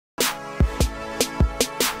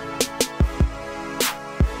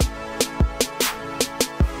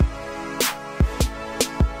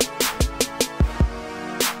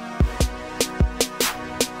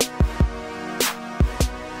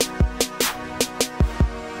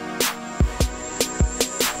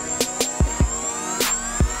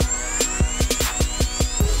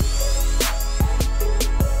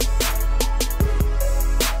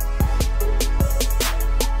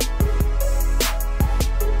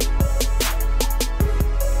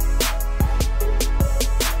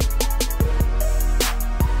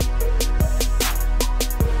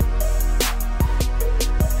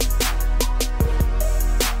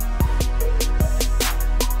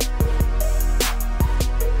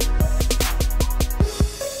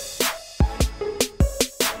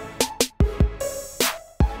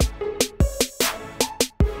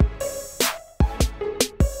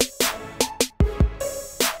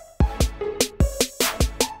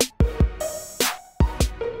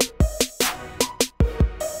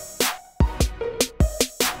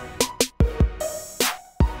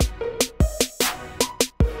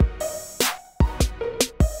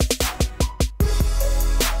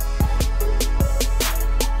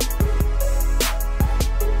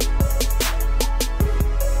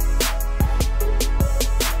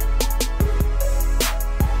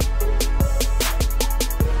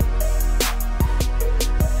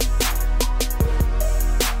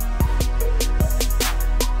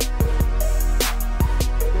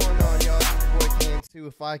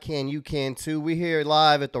If I can, you can too. We're here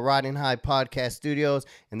live at the Riding High Podcast Studios,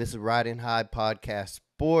 and this is Riding High Podcast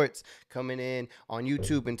Sports coming in on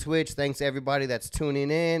YouTube and Twitch. Thanks to everybody that's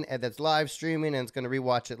tuning in and that's live streaming and it's going to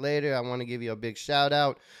rewatch it later. I want to give you a big shout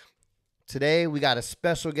out. Today, we got a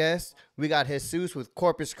special guest. We got Jesus with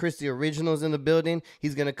Corpus Christi Originals in the building.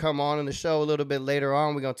 He's going to come on in the show a little bit later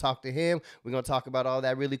on. We're going to talk to him. We're going to talk about all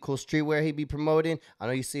that really cool streetwear he be promoting. I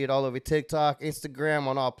know you see it all over TikTok, Instagram,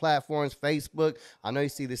 on all platforms, Facebook. I know you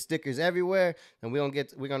see the stickers everywhere. And we're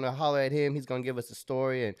going to holler at him. He's going to give us a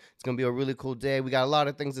story, and it's going to be a really cool day. We got a lot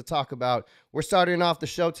of things to talk about. We're starting off the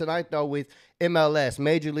show tonight, though, with MLS,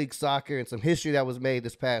 Major League Soccer, and some history that was made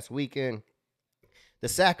this past weekend. The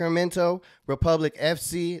Sacramento Republic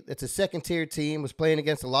FC, it's a second-tier team, was playing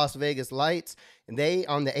against the Las Vegas Lights, and they,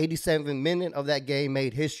 on the 87th minute of that game,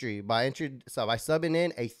 made history by subbing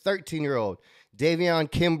in a 13-year-old, Davion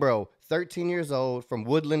Kimbrough, 13 years old, from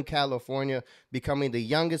Woodland, California, becoming the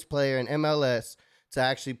youngest player in MLS to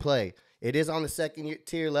actually play. It is on the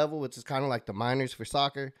second-tier level, which is kind of like the minors for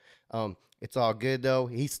soccer. It's all good, though.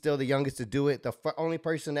 He's still the youngest to do it. The only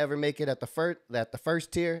person to ever make it at the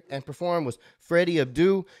first tier and perform was Freddie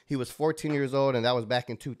Abdu. He was 14 years old, and that was back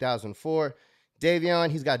in 2004. Davion,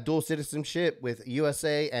 he's got dual citizenship with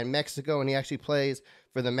USA and Mexico, and he actually plays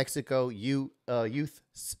for the Mexico Youth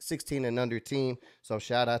 16 and under team, so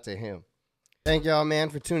shout out to him. Thank y'all, man,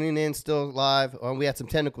 for tuning in still live. We had some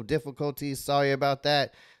technical difficulties. Sorry about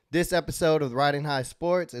that. This episode of Riding High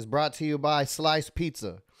Sports is brought to you by Slice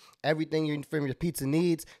Pizza. Everything your pizza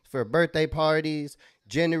needs for birthday parties,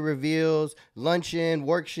 gender reveals, luncheon,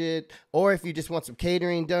 work shit, or if you just want some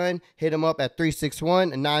catering done, hit them up at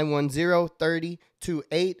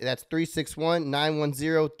 361-910-3028. That's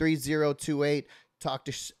 361-910-3028. Talk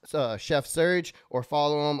to Chef Serge or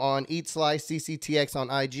follow them on Eat Slice CCTX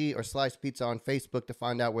on IG or Slice Pizza on Facebook to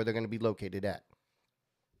find out where they're going to be located at.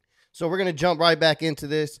 So we're going to jump right back into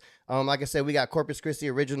this. Like I said, we got Corpus Christi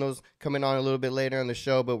Originals coming on a little bit later in the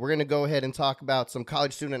show, but we're going to go ahead and talk about some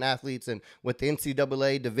college student athletes and what the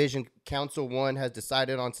NCAA Division Council 1 has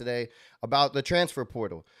decided on today about the transfer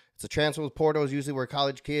portal. It's a transfer portal is usually where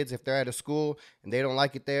college kids, if they're at a school and they don't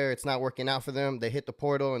like it there, it's not working out for them, they hit the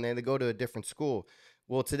portal and then they go to a different school.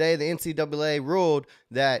 Well, today the NCAA ruled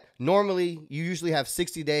that normally you usually have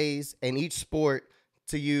 60 days in each sport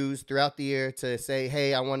to use throughout the year to say,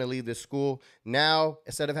 hey, I want to leave this school. Now,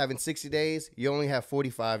 instead of having 60 days, you only have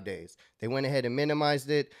 45 days. They went ahead and minimized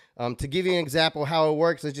it. To give you an example how it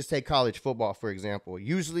works, let's just take college football, for example.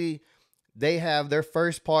 Usually, they have their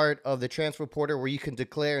first part of the transfer portal where you can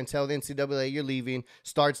declare and tell the NCAA you're leaving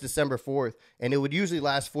starts December 4th, and it would usually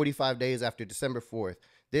last 45 days after December 4th.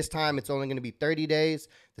 This time, it's only going to be 30 days.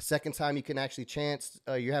 The second time you can actually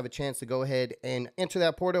you have a chance to go ahead and enter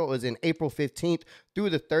that portal is in April 15th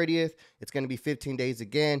through the 30th. It's going to be 15 days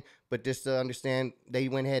again. But just to understand, they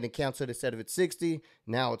went ahead and canceled it instead of it's 60.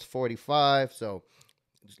 Now it's 45. So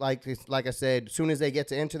like I said, as soon as they get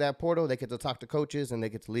to enter that portal, they get to talk to coaches and they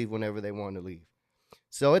get to leave whenever they want to leave.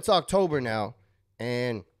 So it's October now.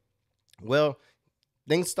 And, well,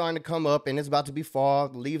 things starting to come up, and it's about to be fall.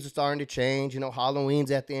 The leaves are starting to change.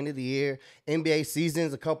 Halloween's at the end of the year. NBA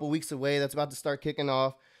season's a couple weeks away. That's about to start kicking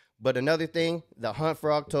off. But another thing, the hunt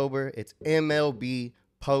for October, it's MLB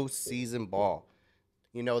postseason ball.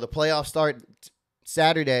 The playoffs start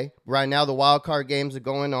Saturday. Right now, the wild card games are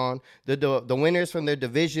going on. The winners from their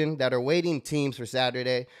division that are waiting teams for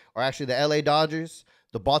Saturday are actually the LA Dodgers,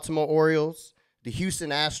 the Baltimore Orioles, the Houston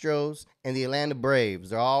Astros, and the Atlanta Braves.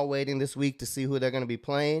 They're all waiting this week to see who they're going to be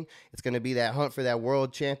playing. It's going to be that hunt for that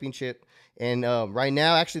world championship. And right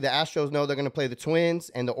now, actually, the Astros know they're going to play the Twins,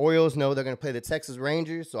 and the Orioles know they're going to play the Texas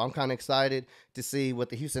Rangers. So I'm kind of excited to see what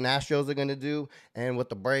the Houston Astros are going to do and what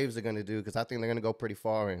the Braves are going to do, because I think they're going to go pretty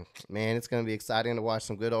far. And, man, it's going to be exciting to watch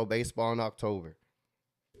some good old baseball in October.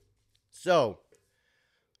 So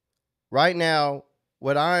right now,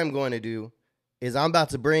 what I'm going to do is I'm about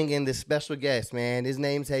to bring in this special guest, man. His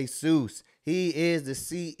name's Jesus. He is the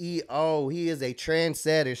CEO. He is a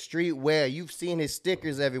trendsetter, streetwear. You've seen his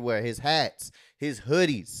stickers everywhere, his hats, his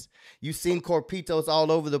hoodies. You've seen Corpitos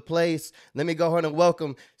all over the place. Let me go ahead and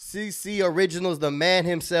welcome CC Originals, the man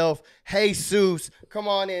himself, Jesus. Come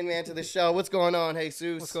on in, man, to the show. What's going on,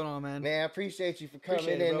 Jesus? What's going on, man? Man, I appreciate you for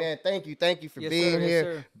coming in, man. Thank you for yes, being sir, here.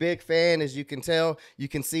 yes, sir. Big fan, as you can tell. You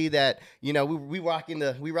can see that, we rocking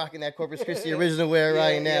that Corpus Christi original wear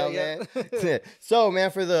right now, man. So, man,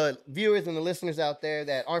 for the viewers and the listeners out there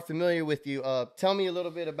that aren't familiar with you, tell me a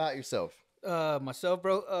little bit about yourself. Myself,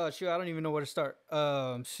 bro. Shoot, I don't even know where to start.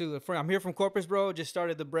 I'm here from Corpus, bro. Just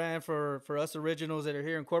started the brand for us originals that are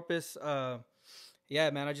here in Corpus. yeah,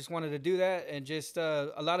 man, I just wanted to do that, and just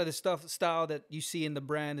a lot of the stuff style that you see in the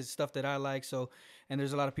brand is stuff that I like. So, and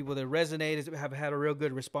there's a lot of people that resonate, have had a real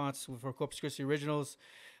good response for Corpus Christi Originals.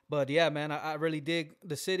 But yeah, man, I really dig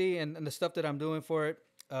the city and the stuff that I'm doing for it.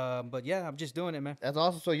 But yeah, I'm just doing it, man. That's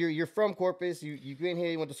awesome. So you're from Corpus. You been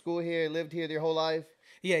here. You went to school here. Lived here your whole life.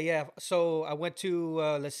 Yeah, yeah. So I went to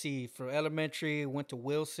let's see, for elementary, went to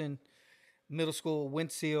Wilson, middle school,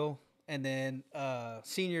 Winseal, and then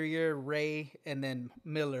senior year Ray, and then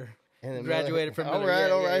Miller. And then Graduated from Miller. All right,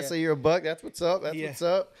 Yeah, all yeah, right. yeah. So you're a buck. That's what's up. That's Yeah. what's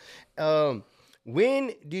up.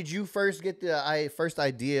 When did you first get the first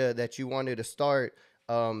idea that you wanted to start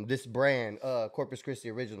this brand, Corpus Christi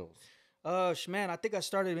Originals? Man, I think I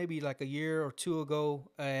started maybe like a year or two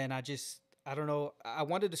ago, and I don't know. I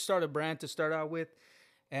wanted to start a brand to start out with,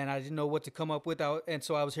 and I didn't know what to come up with. And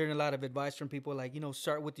so I was hearing a lot of advice from people like,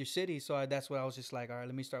 start with your city. So that's what I was just like, all right,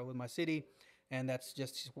 let me start with my city, and that's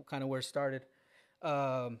just kind of where it started.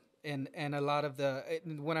 And a lot of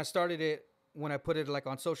when I started it, when I put it like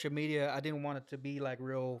on social media, I didn't want it to be like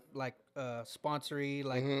real like sponsory,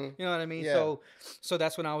 like you know what I mean. Yeah. So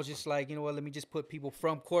that's when I was just like, you know what, let me just put people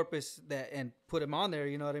from Corpus and put them on there,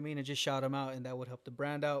 you know what I mean, and just shout them out, and that would help the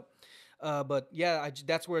brand out. But yeah,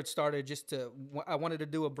 that's where it started. I wanted to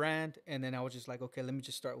do a brand, and then I was just like, okay, let me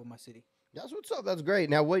just start with my city. That's what's up. That's great.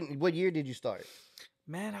 Now, what year did you start?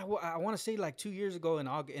 Man, I want to say like 2 years ago in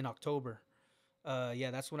October. Yeah,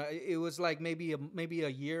 that's when it was like maybe a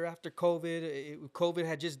year after COVID. COVID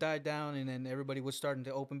had just died down, and then everybody was starting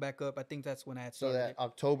to open back up. I think that's when I had So started. that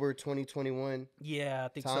October 2021. Yeah, I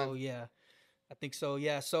think time? so. Yeah, I think so.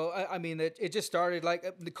 Yeah. So I mean, it just started like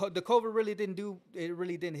the COVID really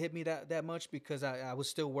didn't hit me that much because I was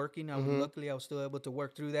still working. Luckily I was still able to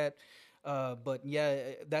work through that. But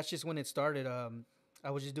yeah, that's just when it started. I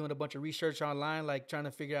was just doing a bunch of research online, like trying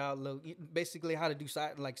to figure out basically how to do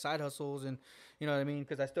side hustles, and you know what I mean,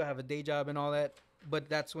 because I still have a day job and all that. But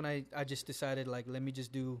that's when I just decided, like, let me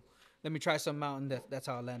try something out, and that's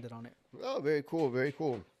how I landed on it. Oh, very cool. Very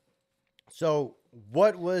cool. So,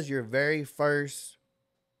 what was your very first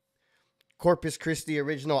Corpus Christi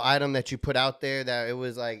original item that you put out there that it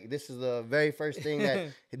was like, this is the very first thing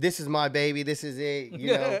that this is my baby, this is it,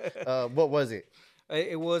 you know? What was it?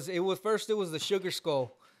 It was the sugar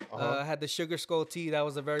skull. I had the sugar skull tea. That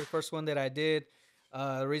was the very first one that I did.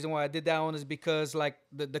 The reason why I did that one is because like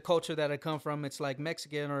the culture that I come from, it's like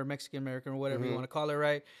Mexican or Mexican American or whatever you want to call it,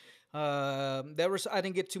 right? I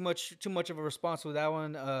didn't get too much of a response with that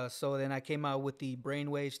one. So then I came out with the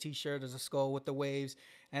Brainwaves T-shirt as a skull with the waves,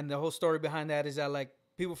 and the whole story behind that is that like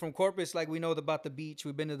people from Corpus, like we know about the beach.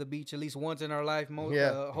 We've been to the beach at least once in our life,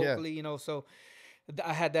 hopefully, you know. So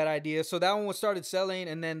I had that idea. So that one started selling,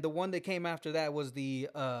 and then the one that came after that was the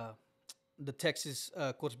Texas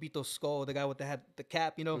Corpito skull, the guy with the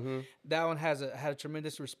cap, you know. That one had a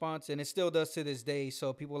tremendous response, and it still does to this day.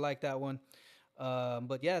 So people like that one.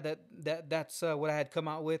 But yeah, that's what I had come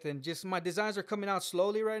out with, and just my designs are coming out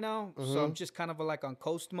slowly right now. So I'm just kind of like on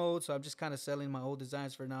coast mode. So I'm just kind of selling my old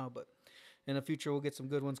designs for now, but in the future we'll get some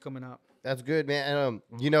good ones coming out. That's good, man. And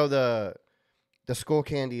you know the skull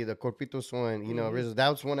candy, the Corpitos one, you know, that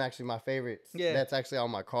was one actually my favorites. Yeah, that's actually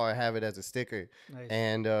on my car. I have it as a sticker. Nice.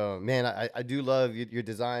 And man, I do love your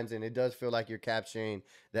designs, and it does feel like you're capturing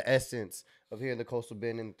the essence of here in the Coastal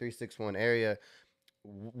Bend in the 361 area.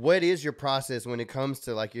 What is your process when it comes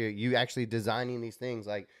to like you actually designing these things?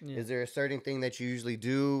 Like, is there a certain thing that you usually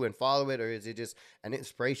do and follow it, or is it just an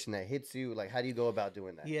inspiration that hits you? Like, how do you go about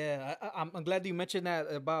doing that? Yeah, I'm glad you mentioned that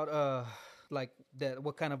about like that,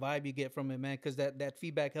 what kind of vibe you get from it, man, because that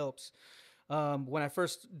feedback helps. When I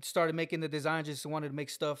first started making the design, just wanted to make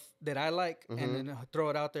stuff that I like and then throw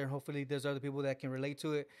it out there, and hopefully there's other people that can relate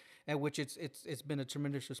to it, and which it's been a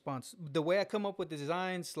tremendous response. The way I come up with the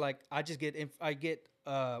designs, like I get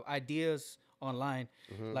ideas online.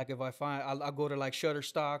 Like if I find, I'll go to like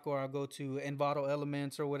Shutterstock, or I'll go to Envato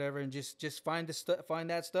Elements or whatever, and just find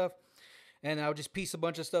that stuff. And I'll just piece a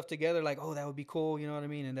bunch of stuff together, like, oh, that would be cool, you know what I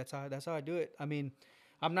mean? And that's how I do it. I mean,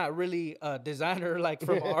 I'm not really a designer like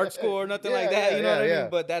from art school or nothing like that, you know what I mean?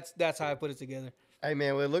 But that's how I put it together. Hey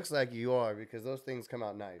man, well, it looks like you are, because those things come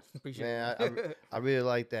out nice. Appreciate it. I really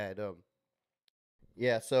like that.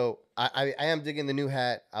 Yeah, so I am digging the new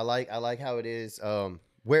hat. I like how it is.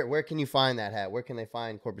 Where can you find that hat? Where can they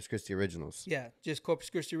find Corpus Christi Originals? Yeah, just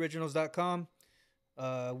CorpusChristiOriginals.com.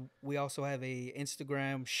 We also have a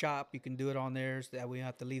Instagram shop. You can do it on there, so that we don't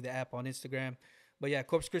have to leave the app on Instagram. But yeah,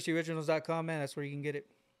 CorpusChristiOriginals.com, man. That's where you can get it.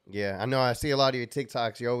 Yeah, I know. I see a lot of your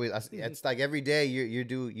TikToks. You're always. It's like every day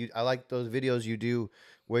I like those videos you do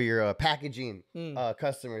where you're packaging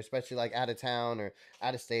customers, especially like out of town or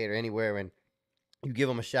out of state or anywhere, and You give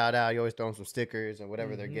them a shout out. You always throw them some stickers and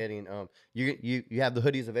whatever they're getting. You have the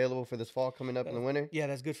hoodies available for this fall coming up in the winter. Yeah,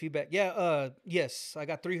 that's good feedback. Yeah, yes, I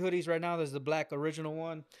got 3 hoodies right now. There's the black original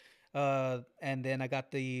one, and then I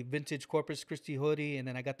got the vintage Corpus Christi hoodie, and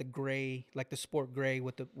then I got the gray, like the sport gray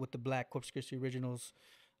with the black Corpus Christi Originals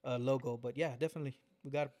logo. But yeah, definitely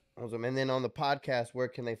we got 'em. Awesome. And then on the podcast, where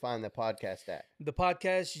can they find the podcast at? The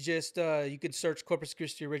podcast. You just you can search Corpus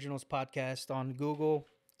Christi Originals podcast on Google,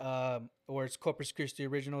 or it's Corpus Christi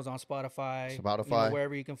Originals on Spotify,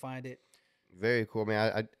 wherever you can find it. Very cool,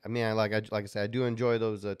 man. I mean, like I said, I do enjoy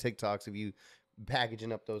those TikToks of you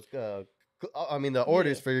packaging up those. The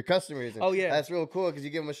orders for your customers. And that's real cool because you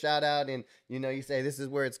give them a shout out and you say this is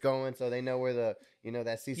where it's going, so they know where the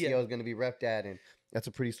that CCO is going to be repped at, and that's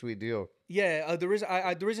a pretty sweet deal. Yeah, another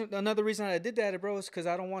reason I did that, bro, is because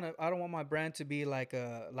I don't want my brand to be like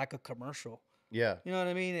a commercial. Yeah. You know what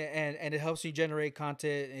I mean? And it helps you generate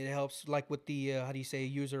content. It helps like with the how do you say,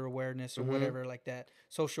 user awareness or whatever like that.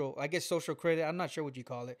 Social credit. I'm not sure what you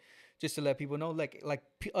call it. Just to let people know, like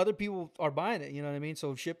other people are buying it. You know what I mean?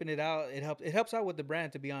 So shipping it out, it helps out with the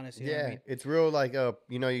brand. To be honest, you know what I mean? It's real like you're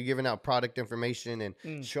giving out product information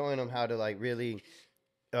and showing them how to like really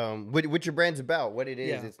what your brand's about, what it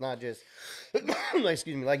is. Yeah. It's not just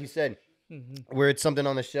excuse me, like you said. Where it's something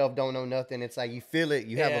on the shelf, don't know nothing. It's like you feel it,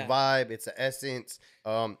 you have a vibe, it's an essence.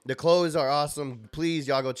 The clothes are awesome. Please,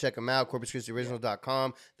 y'all go check them out.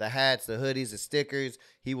 CorpusChristiOriginals.com. The hats, the hoodies, the stickers.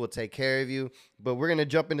 He will take care of you. But we're gonna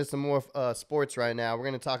jump into some more sports right now. We're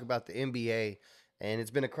gonna talk about the NBA, and it's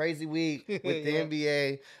been a crazy week with the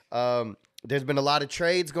NBA. There's been a lot of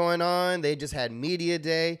trades going on. They just had media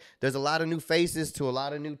day. There's a lot of new faces to a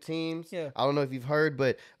lot of new teams. Yeah. I don't know if you've heard,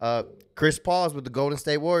 but Chris Paul's with the Golden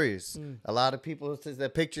State Warriors. A lot of people, since the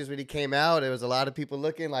pictures when he came out, there was a lot of people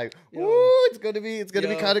looking like, "Ooh, it's gonna be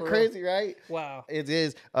kind of crazy, right?" Wow. It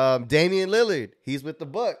is. Damian Lillard, he's with the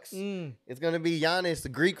Bucks. It's gonna be Giannis, the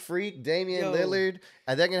Greek freak, Damian Lillard,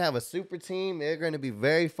 and they're gonna have a super team. They're gonna be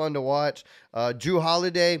very fun to watch. Drew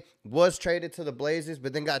Holiday was traded to the Blazers,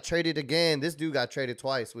 but then got traded again. This dude got traded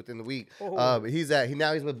twice within the week. Now he's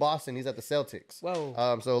with Boston. He's at the Celtics.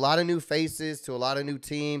 Whoa. So a lot of new faces to a lot of new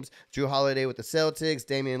teams. Drew Holiday with the Celtics,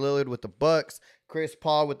 Damian Lillard with the Bucks, Chris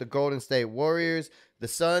Paul with the Golden State Warriors. The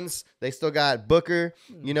Suns, they still got Booker,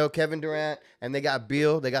 Kevin Durant, and they got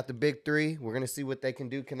Beal. They got the big three. We're gonna see what they can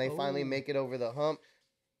do. Can they finally make it over the hump?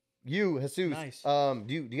 You, Jesus, nice.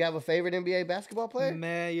 Do you have a favorite NBA basketball player?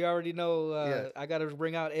 Man, you already know. I got to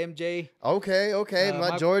bring out MJ. Okay.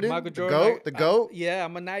 Michael Jordan, the GOAT.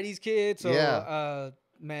 I'm a 90s kid, so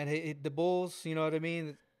man, the Bulls, you know what I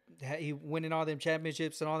mean? He winning all them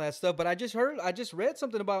championships and all that stuff. But I just read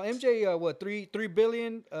something about MJ, 3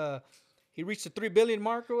 billion, he reached the 3 billion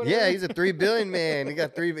mark or whatever. Yeah, he's a 3 billion man. He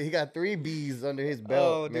got 3 B's under his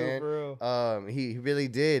belt, man. Dude, for real. He really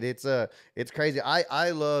did. It's crazy.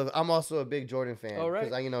 I'm also a big Jordan fan. All right.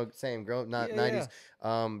 Because same growth, not 90s.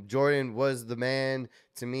 Yeah. Jordan was the man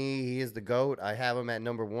to me. He is the GOAT. I have him at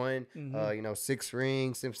number 1. 6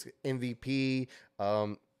 rings, 6 MVP.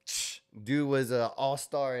 Dude was an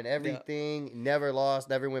all-star in everything. Yeah. Never lost.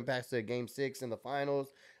 Never went past to Game 6 in the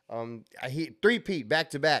finals. He 3-peat back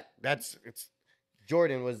to back.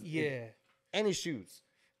 Jordan was and his shoes.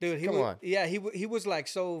 Dude, he was like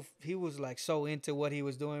so into what he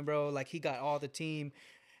was doing, bro. Like he got all the team,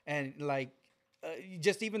 and like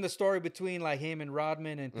just even the story between like him and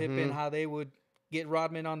Rodman and Pippen, how they would get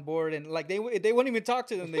Rodman on board, and like they wouldn't even talk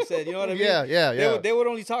to them. They said, you know what I mean? Yeah. They would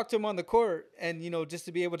only talk to him on the court, and just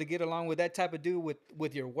to be able to get along with that type of dude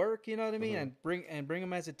with your work, you know what I mean, and bring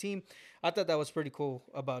him as a team. I thought that was pretty cool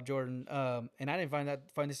about Jordan, and I didn't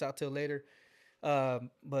find this out till later.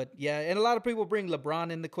 But yeah, and a lot of people bring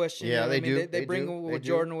LeBron in the question. Yeah, they do. They bring him with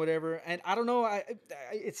Jordan or whatever. And I don't know.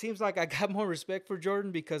 It seems like I got more respect for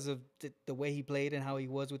Jordan because of the way he played and how he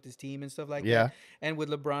was with his team and stuff like that. And with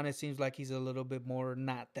LeBron, it seems like he's a little bit more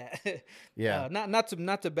not that. Yeah. Not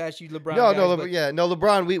to bash you, LeBron.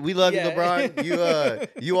 LeBron. We love you, LeBron.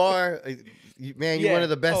 You are, man. You're one of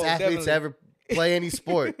the best athletes to ever play any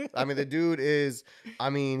sport. I mean, the dude is,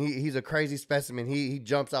 he's a crazy specimen. He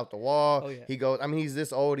jumps out the wall. He goes, he's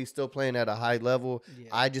this old. He's still playing at a high level. Yeah.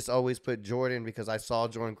 I just always put Jordan because I saw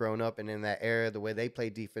Jordan growing up, and in that era, the way they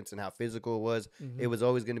played defense and how physical it was, it was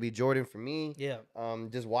always going to be Jordan for me. Yeah.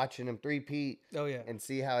 Just watching him 3-peat. And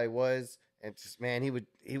see how he was. And just, man, he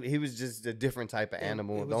was just a different type of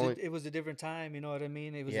animal. It was a different time. You know what I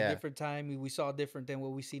mean? It was a different time. We saw different than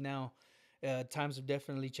what we see now. Times are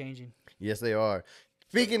definitely changing. Yes, they are.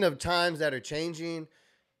 Speaking of times that are changing,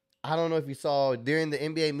 I don't know if you saw during the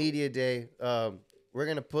NBA Media Day, we're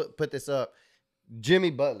going to put this up. Jimmy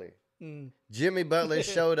Butler. Jimmy Butler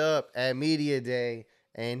showed up at media day,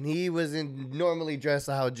 and he wasn't normally dressed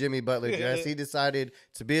how Jimmy Butler dressed. He decided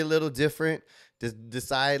to be a little different.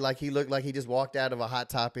 Decide like he looked like he just walked out of a Hot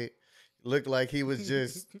Topic. Looked like he was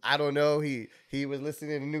just, I don't know, he was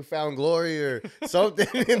listening to Newfound Glory or something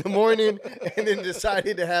in the morning, and then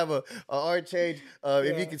decided to have a art change.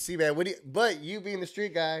 If you can see, man, but you being the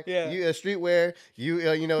street guy, you streetwear,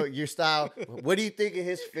 you know your style. What do you think of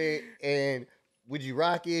his fit, and would you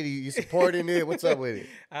rock it? Are you supporting it? What's up with it?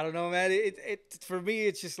 I don't know, man. It for me,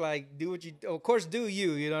 it's just like do what you. Of course, do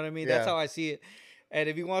you. You know what I mean? Yeah. That's how I see it. And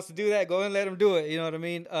if he wants to do that, go and let him do it. You know what I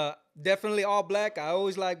mean? Definitely all black. I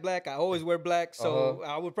always like black. I always wear black. So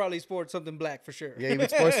I would probably sport something black for sure. Yeah, you would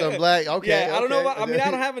sport something black. Okay. Yeah, I don't know. I mean, I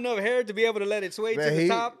don't have enough hair to be able to let it sway to the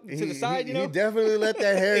top, to the side. You know, he definitely let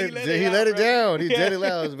that hair. he let it down. He did it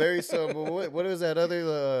out. It was very simple. What was that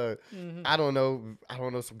other? I don't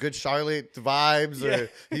know. Some good Charlotte vibes, or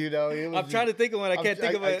you know. I'm trying to think of one. I can't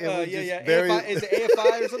think of it. Very, is it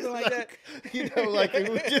AFI or something like that? You know, like it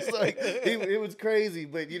was just like it was crazy.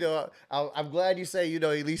 But you know, I'm glad you say, you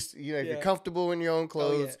know, at least, you know, if you're comfortable in your own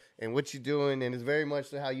clothes and what you're doing, and it's very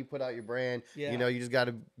much how you put out your brand. You know, you just got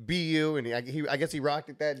to be you. And I guess he rocked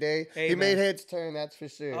it that day. Hey, he made heads turn, that's for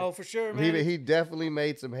sure. Oh, for sure, man. He definitely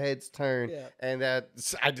made some heads turn, and that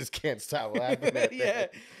I just can't stop laughing at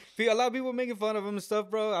that. A lot of people making fun of him and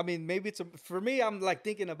stuff, bro. I mean, maybe for me, I'm like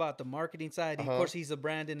thinking about the marketing side. Of course, he's a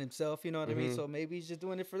brand in himself, you know what I mean? So maybe he's just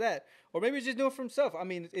doing it for that. Or maybe he's just doing it for himself. I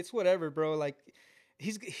mean, it's whatever, bro. Like,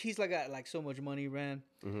 he's like got like so much money, man.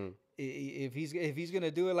 If he's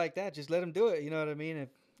gonna do it like that, just let him do it. You know what I mean?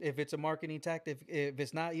 If it's a marketing tactic, if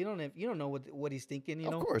it's not, you don't know what he's thinking.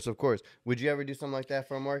 You know? Of course. Would you ever do something like that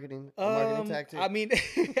for a marketing tactic? I mean,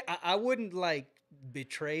 I wouldn't like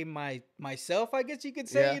betray myself, I guess you could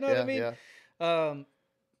say. You know what I mean? Yeah.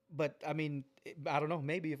 But I mean, I don't know.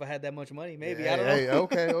 Maybe if I had that much money, maybe I don't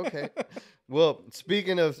know. Okay. Well,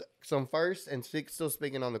 speaking of some first, and still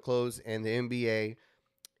speaking on the clothes and the NBA,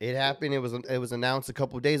 it happened. It was announced a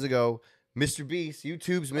couple of days ago. MrBeast,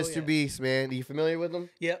 YouTube's MrBeast, man. Are you familiar with him?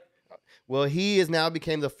 Yep. Well, he has now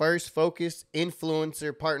became the first focused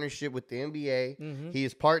influencer partnership with the NBA. He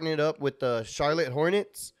is partnered up with the Charlotte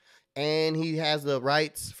Hornets, and he has the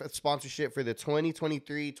rights for sponsorship for the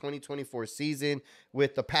 2023-2024 season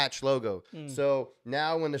with the patch logo. So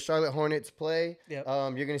now when the Charlotte Hornets play, you're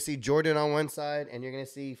going to see Jordan on one side, and you're going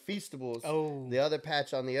to see Feastables, the other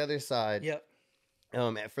patch on the other side. Yep.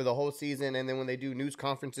 For the whole season, and then when they do news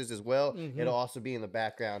conferences as well, it'll also be in the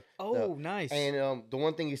background. Oh, nice. And the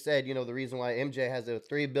one thing you said, you know, the reason why MJ has a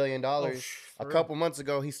 $3 billion, a couple months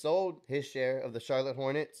ago, he sold his share of the Charlotte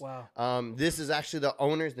Hornets. Wow. This is actually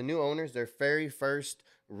the new owners, their very first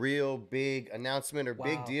real big announcement or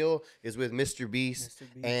big deal is with MrBeast,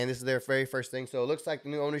 and this is their very first thing. So it looks like the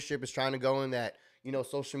new ownership is trying to go in that, you know,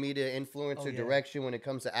 social media influencer direction when it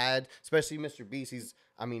comes to ads, especially MrBeast.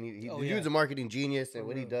 The dude's a marketing genius, and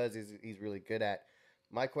what he does is he's really good at.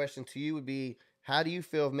 My question to you would be, how do you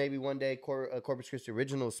feel if maybe one day Corpus Christi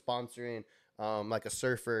Original is sponsoring like a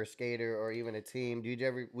surfer, skater, or even a team?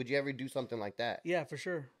 Would you ever do something like that? Yeah, for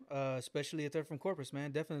sure. Especially if they're from Corpus,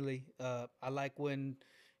 man. Definitely. I like when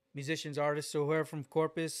musicians, artists, or whoever from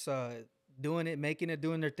Corpus doing it, making it,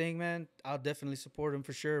 doing their thing, man. I'll definitely support them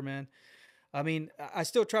for sure, man. I mean, I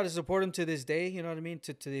still try to support them to this day, you know what I mean,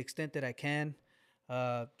 to the extent that I can,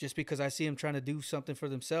 just because I see them trying to do something for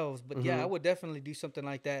themselves. But yeah, I would definitely do something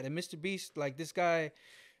like that. And MrBeast, like this guy,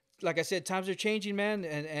 like I said, times are changing, man,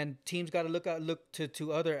 and teams got to look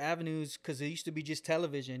to other avenues, because it used to be just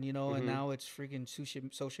television, you know, and now it's freaking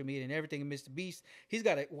social media and everything. And MrBeast, he's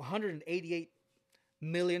got 188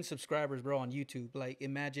 million subscribers, bro, on YouTube. Like,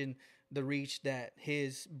 imagine the reach that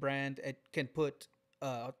his brand can put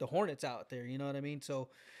the Hornets out there, you know what I mean? So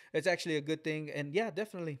it's actually a good thing. And yeah,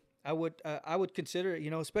 definitely I would consider it, you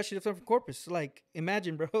know, especially if I'm from Corpus. Like,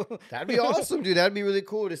 imagine, bro. That'd be awesome, dude. That'd be really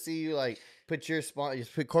cool to see you like put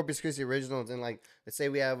Corpus Christi Originals, and like, let's say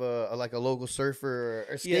we have a local surfer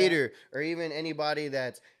or skater or even anybody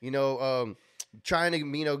that's, you know, trying to,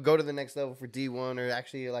 you know, go to the next level for D1, or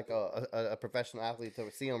actually like a professional athlete, to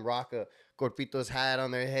see them rock a Corpitos hat on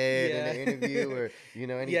their head in an interview, or, you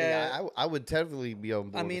know, anything. I would definitely be on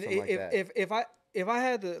board. I mean, with that. If I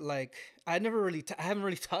had the, like, I haven't really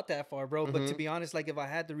thought that far, bro. But to be honest, like, if I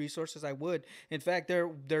had the resources, I would. In fact,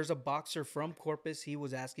 there's a boxer from Corpus. He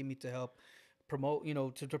was asking me to help promote, you know,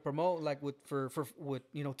 to promote, like, with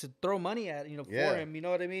you know, to throw money at, you know, for him, you know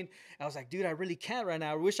what I mean? I was like, dude, I really can't right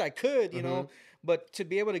now. I wish I could, you know, but to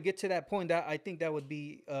be able to get to that point, that I think that would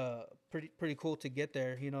be pretty cool to get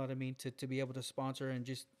there, you know what I mean? To be able to sponsor and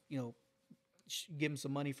just, you know, give them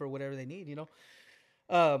some money for whatever they need, you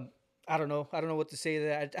know. I don't know. I don't know what to say to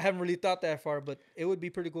that. I haven't really thought that far, but it would be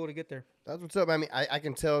pretty cool to get there. That's what's up. I mean, I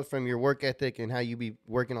can tell from your work ethic and how you be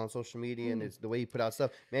working on social media and it's the way you put out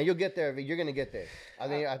stuff. Man, you'll get there. You're gonna get there.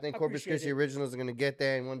 I think Corpus Christi Originals are gonna get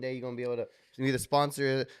there, and one day you're gonna be able to either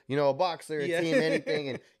sponsor, a boxer, a team,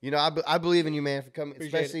 anything. And I believe in you, man, for coming,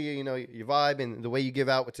 especially your vibe and the way you give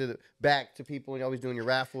out back to people and always doing your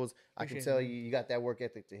raffles. I can tell you got that work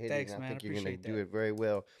ethic to hit it. And I think you're gonna do it very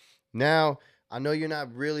well. Now, I know you're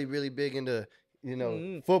not really, really big into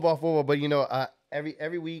football, but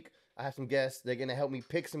every week I have some guests. They're gonna help me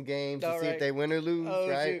pick some games to see if they win or lose.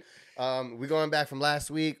 Right? We're going back from last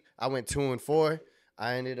week. I went 2-4.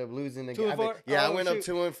 I ended up losing the game. I went up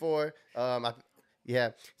 2-4.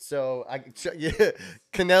 So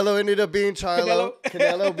Canelo ended up being Charlo.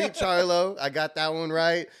 Canelo beat Charlo. I got that one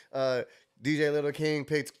right. DJ Little King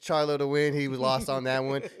picked Charlo to win. He was lost on that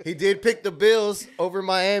one. He did pick the Bills over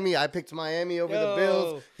Miami. I picked Miami over the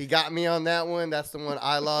Bills. He got me on that one. That's the one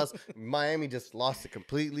I lost. Miami just lost it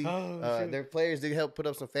completely. Their players did help put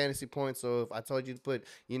up some fantasy points. So if I told you to put,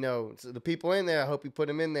 the people in there, I hope you put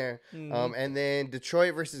them in there. And then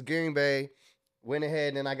Detroit versus Green Bay. Went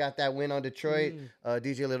ahead and I got that win on Detroit.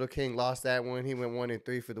 DJ Little King lost that one. He went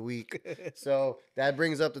 1-3 for the week. So that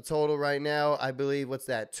brings up the total right now. I believe, what's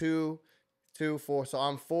that? 2, 4. So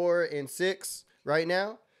I'm 4-6 right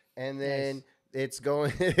now. And then it's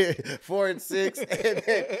going 4-6. And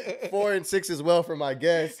then 4-6 as well for my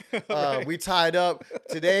guests. We tied up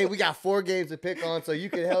today. We got 4 games to pick on. So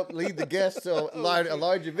you can help lead the guests to a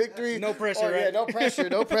larger victory. No pressure, right? Yeah,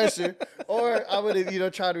 no pressure. Or I'm going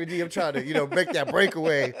to try to redeem, make that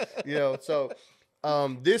breakaway. So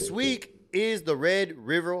this week is the Red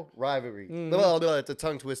River Rivalry. It's a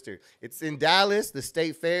tongue twister. It's in Dallas. The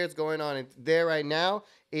state fair is going on there right now.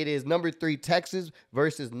 It is number 3 Texas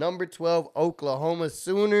versus number 12 Oklahoma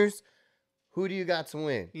Sooners. Who do you got to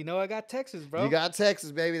win? I got Texas, bro. You got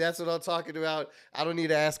Texas, baby. That's what I'm talking about. I don't need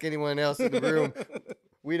to ask anyone else in the room.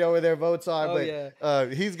 We know where their votes are,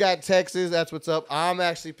 he's got Texas. That's what's up. I'm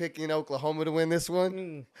actually picking Oklahoma to win this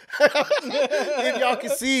one. If y'all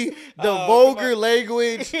can see the vulgar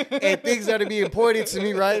language and things that are being pointed to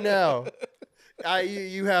me right now.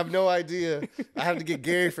 You have no idea. I have to get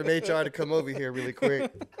Gary from HR to come over here really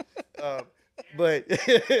quick. But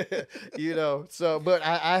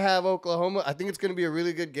I have Oklahoma. I think it's going to be a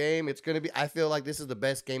really good game. I feel like this is the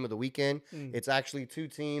best game of the weekend. It's actually 2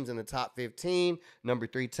 teams in the top 15. Number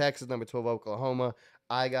 3 Texas, number 12 Oklahoma.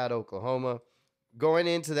 I got Oklahoma. Going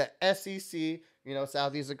into the SEC,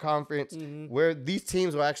 Southeastern Conference, where these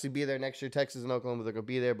teams will actually be there next year. Texas and Oklahoma, they're going to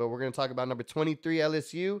be there. But we're going to talk about number 23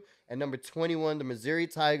 LSU and number 21 the Missouri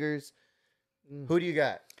Tigers. Who do you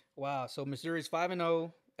got? Wow. So Missouri's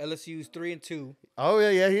 5-0. LSU's 3-2. Oh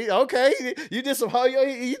yeah. You did some.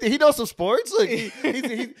 He knows some sports. Look,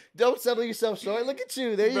 he don't settle yourself short. Look at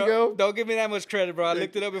you. There you go. Don't give me that much credit, bro. I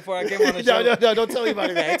looked it up before I came on the show. No. Don't tell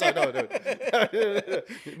anybody that.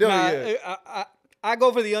 No. I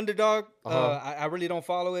go for the underdog. I really don't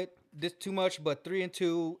follow it this too much, but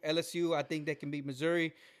 3-2 LSU. I think they can beat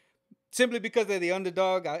Missouri simply because they're the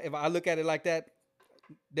underdog. If I look at it like that,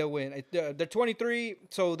 they'll win. They're 23,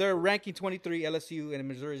 so they're ranking 23, LSU, and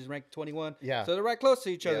Missouri is ranked 21. Yeah. So they're right close to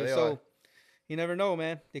each other. So you never know,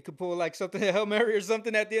 man. They could pull like something, a Hail Mary or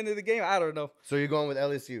something at the end of the game. I don't know. So you're going with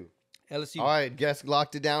LSU? LSU. All right, guess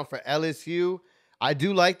locked it down for LSU. I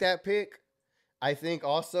do like that pick. I think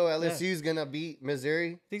also LSU is going to beat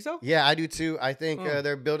Missouri. Think so? Yeah, I do too. I think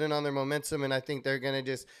they're building on their momentum, and I think they're going to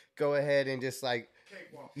just go ahead and just like –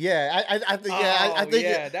 yeah, I think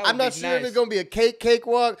I'm not sure there's gonna be a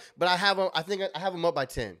cakewalk, but I think I have them up by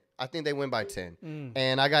 10. I think they win by 10,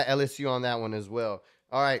 and I got LSU on that one as well.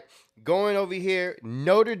 All right, going over here,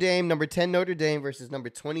 Notre Dame, number 10 Notre Dame versus number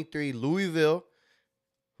 23 Louisville.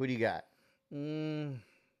 Who do you got? Man,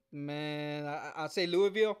 I'll say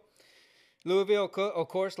Louisville. Louisville, of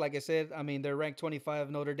course, like I said, I mean they're ranked 25.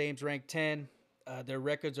 Notre Dame's ranked 10. Their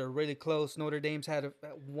records are really close. Notre Dame's had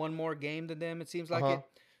one more game than them, it seems like it.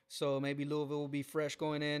 So maybe Louisville will be fresh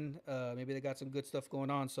going in. Maybe they got some good stuff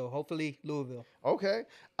going on. So hopefully Louisville. Okay.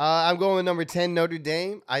 I'm going with number 10, Notre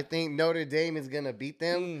Dame. I think Notre Dame is going to beat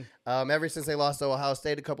them. Ever since they lost to Ohio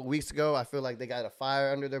State a couple weeks ago, I feel like they got a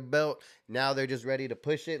fire under their belt. Now they're just ready to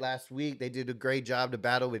push it. Last week, they did a great job to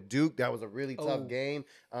battle with Duke. That was a really tough game.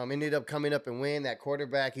 Ended up coming up and win. That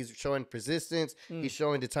quarterback, he's showing persistence. He's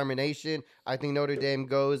showing determination. I think Notre Dame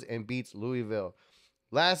goes and beats Louisville.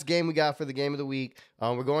 Last game we got for the game of the week.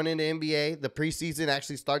 We're going into NBA. The preseason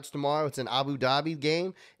actually starts tomorrow. It's an Abu Dhabi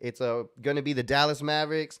game. It's going to be the Dallas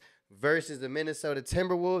Mavericks versus the Minnesota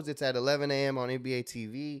Timberwolves. It's at 11 a.m. on NBA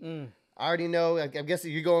TV. I already know. I'm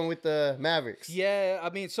guessing you're going with the Mavericks. Yeah,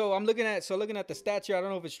 I mean, so I'm looking at the stats here. I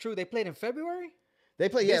don't know if it's true. They played in February. They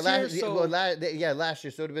played This year, last so- last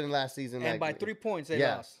year. So it would have been last season. and by 3 points they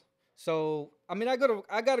Yeah. lost. So I mean, I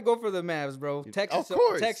gotta go for the Mavs, bro. Texas, Of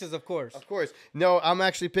course. Texas, of course. Of course. No, I'm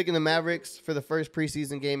actually picking the Mavericks for the first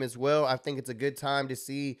preseason game as well. I think it's a good time to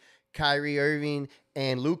see Kyrie Irving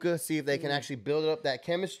and Luka, see if they can actually build up that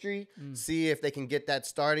chemistry, see if they can get that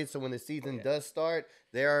started. So when the season does start,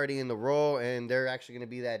 they're already in the role, and they're actually going to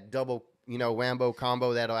be that double, Wambo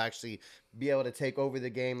combo that'll actually be able to take over the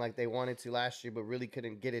game like they wanted to last year, but really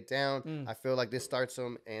couldn't get it down. I feel like this starts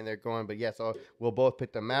them, and they're going. But yeah, so we'll both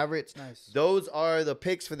pick the Mavericks. Nice. Those are the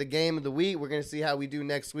picks for the game of the week. We're going to see how we do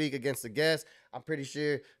next week against the guests. I'm pretty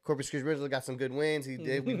sure Corpus Christi Original got some good wins. We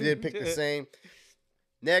did pick the same.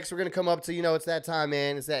 Next, we're gonna come up to it's that time,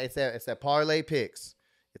 man. It's that parlay picks.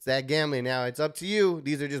 It's that gambling. Now it's up to you.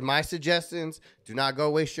 These are just my suggestions. Do not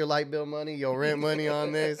go waste your light bill money, your rent money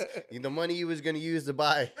on this. The money you was gonna use to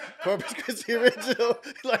buy Corpus Christi Original,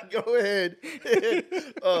 go ahead.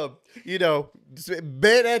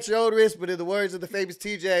 Bet at your own risk. But in the words of the famous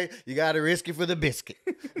TJ, you gotta risk it for the biscuit.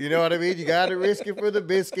 You know what I mean? You gotta risk it for the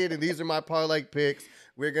biscuit. And these are my parlay picks.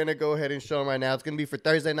 We're going to go ahead and show them right now. It's going to be for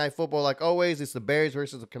Thursday Night Football like always. It's the Bears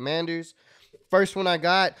versus the Commanders. First one I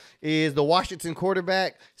got is the Washington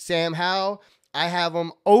quarterback, Sam Howell. I have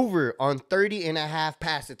him over on 30.5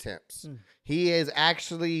 pass attempts. He has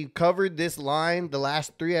actually covered this line the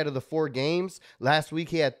last 3 out of the 4 games. Last week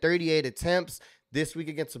he had 38 attempts. This week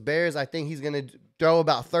against the Bears, I think he's going to throw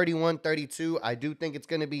about 31, 32. I do think it's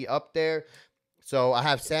going to be up there. So I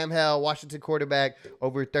have Sam Howell, Washington quarterback,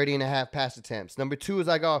 over 30.5 pass attempts. Number 2 is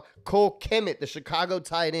I got Cole Kmet, the Chicago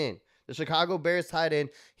tight end. The Chicago Bears tight end.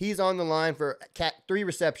 He's on the line for 3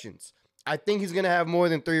 receptions. I think he's going to have more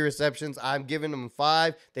than 3 receptions. I'm giving him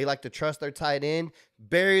 5. They like to trust their tight end.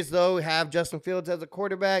 Bears, though, have Justin Fields as a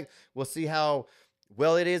quarterback. We'll see how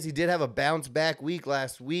well it is. He did have a bounce back week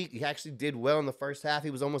last week. He actually did well in the first half. He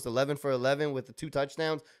was almost 11 for 11 with the 2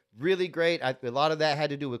 touchdowns. Really great. A lot of that had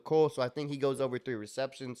to do with Cole, so I think he goes over 3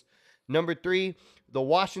 receptions. Number 3, the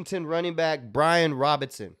Washington running back, Brian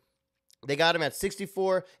Robinson. They got him at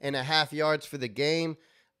 64.5 yards for the game.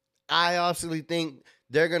 I honestly think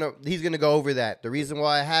he's gonna go over that. The reason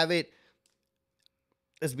why I have it,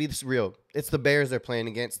 let's be this real. It's the Bears they're playing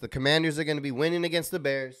against. The Commanders are gonna be winning against the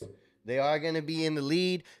Bears. They are going to be in the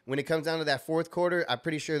lead. When it comes down to that fourth quarter, I'm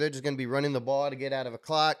pretty sure they're just going to be running the ball to get out of a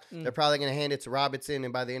clock. They're probably going to hand it to Robinson,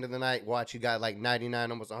 and by the end of the night, watch, you got like 99,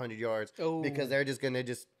 almost 100 yards because they're just going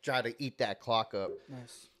to try to eat that clock up.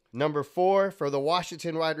 Nice. Number 4, for the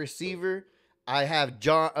Washington wide receiver, I have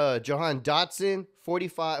Jahan Dotson,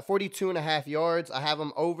 42.5 yards. I have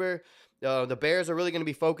him over. The Bears are really going to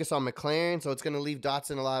be focused on McLaren, so it's going to leave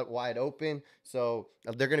Dotson a lot wide open. So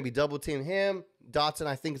they're going to be double team him. Dotson,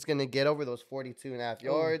 I think, is going to get over those 42.5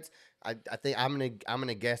 yards. I think I'm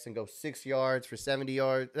gonna guess and go 6 yards for 70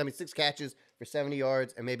 yards. 6 catches for 70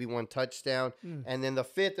 yards and maybe 1 touchdown. And then the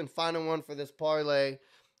 5th and final one for this parlay,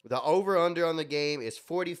 the over under on the game is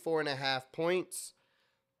 44.5 points.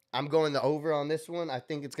 I'm going the over on this one. I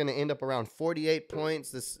think it's going to end up around 48 points.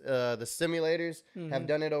 The simulators have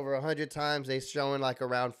done it over 100 times. They're showing like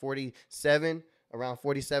around 47, around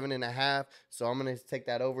 47.5. So I'm going to take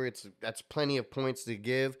that over. That's plenty of points to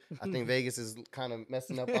give. I think Vegas is kind of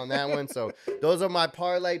messing up on that one. So those are my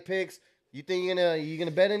parlay picks. You think you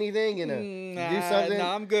gonna bet anything? Do something? No,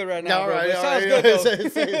 I'm good right now, bro. Right, It sounds good, though.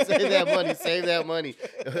 Save that money. Save that money.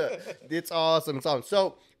 It's awesome. It's awesome.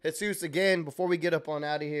 So, Jesus, again, before we get up on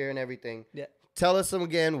out of here and everything, tell us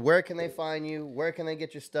again, where can they find you? Where can they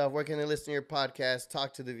get your stuff? Where can they listen to your podcast?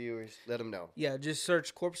 Talk to the viewers. Let them know. Yeah, just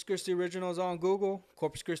search Corpus Christi Originals on Google,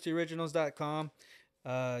 corpuschristioriginals.com.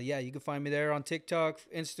 You can find me there on TikTok,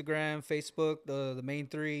 Instagram, Facebook, the main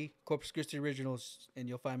 3, Corpus Christi Originals, and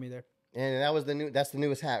you'll find me there. And that's the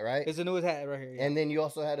newest hat, right? It's the newest hat right here. Yeah. And then you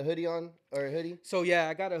also had a hoodie on, or a hoodie? So yeah,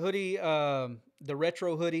 I got a hoodie. The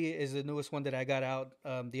retro hoodie is the newest one that I got out.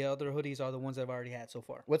 The other hoodies are the ones I've already had so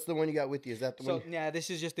far. What's the one you got with you? Is that the one? So yeah, this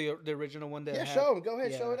is just the original one that I had. Show them. Go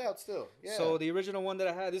ahead, show it out still. Yeah. So the original one that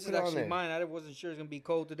I had, this is actually mine. I wasn't sure it was gonna be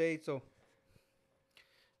cold today, so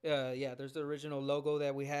there's the original logo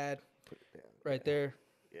that we had right there.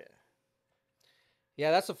 Yeah,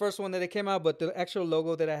 that's the first one that it came out, but the actual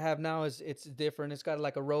logo that I have now it's different. It's got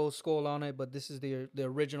like a rose skull on it, but this is the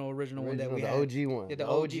original one that we had. The OG one. Yeah, the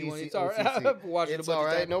OG one. It's all right. It's all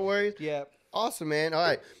right. No worries. Yeah. Awesome, man. All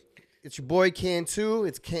right. It's your boy Ken 2.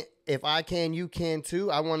 It's If I can, you can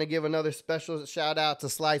too. I want to give another special shout out to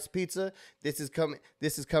Slice Pizza. This is coming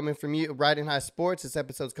from you, Riding High Sports. This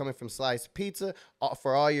episode's coming from Slice Pizza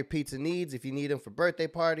for all your pizza needs. If you need them for birthday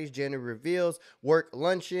parties, gender reveals, work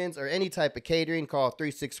luncheons, or any type of catering, call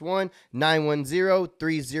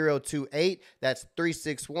 361-910-3028. That's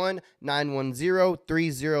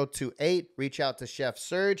 361-910-3028. Reach out to Chef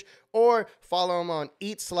Serge or follow them on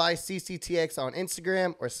Eat Slice CCTX on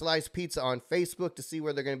Instagram or Slice Pizza on Facebook to see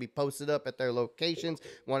where they're going to be posted up at their locations.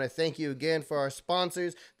 Want to thank you again for our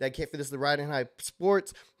sponsors that came for this, the Riding High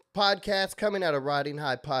Sports podcast coming out of Riding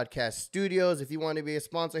High Podcast Studios. If you want to be a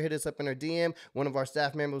sponsor, hit us up in our DM. One of our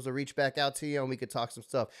staff members will reach back out to you and we could talk some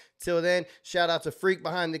stuff. Till then, shout out to Freak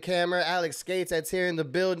behind the camera, Alex Skates that's here in the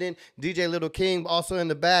building, DJ Little King also in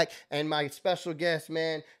the back, and my special guest,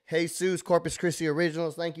 man, Jesus, Corpus Christi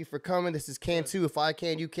Originals. Thank you for coming. This is Can Too. If I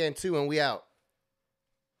can, you can too, and we out.